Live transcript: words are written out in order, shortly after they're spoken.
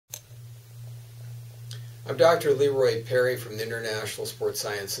I'm Dr. LeRoy Perry from the International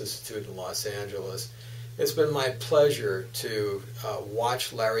Sportscience Institute in Los Angeles. It's been my pleasure to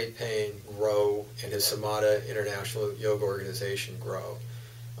watch Larry Payne grow and his Samata International Yoga organization grow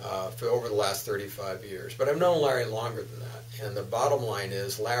for over the last 35 years. But I've known Larry longer than that. And the bottom line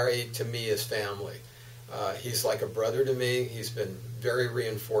is, Larry, to me, is family. He's like a brother to me. He's been very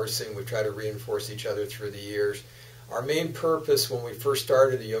reinforcing. We've tried to reinforce each other through the years. Our main purpose when we first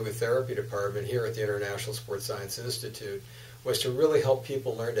started the yoga therapy department here at the International Sportscience Institute was to really help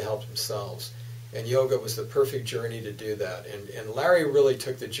people learn to help themselves. And yoga was the perfect journey to do that. And Larry really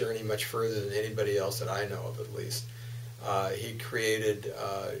took the journey much further than anybody else that I know of, at least. He created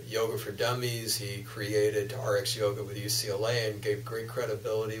Yoga for Dummies. He created RX Yoga with UCLA and gave great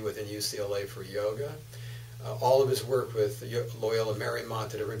credibility within UCLA for yoga. All of his work with Loyola Marymount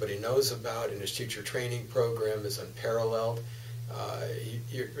that everybody knows about and his teacher training program is unparalleled.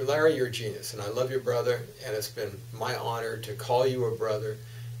 Larry, you're a genius, and I love your brother, and it's been my honor to call you a brother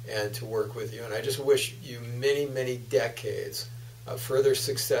and to work with you. And I just wish you many, many decades of further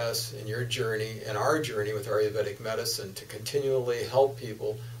success in your journey and our journey with Ayurvedic medicine to continually help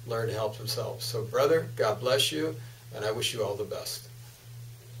people learn to help themselves. So, brother, God bless you, and I wish you all the best.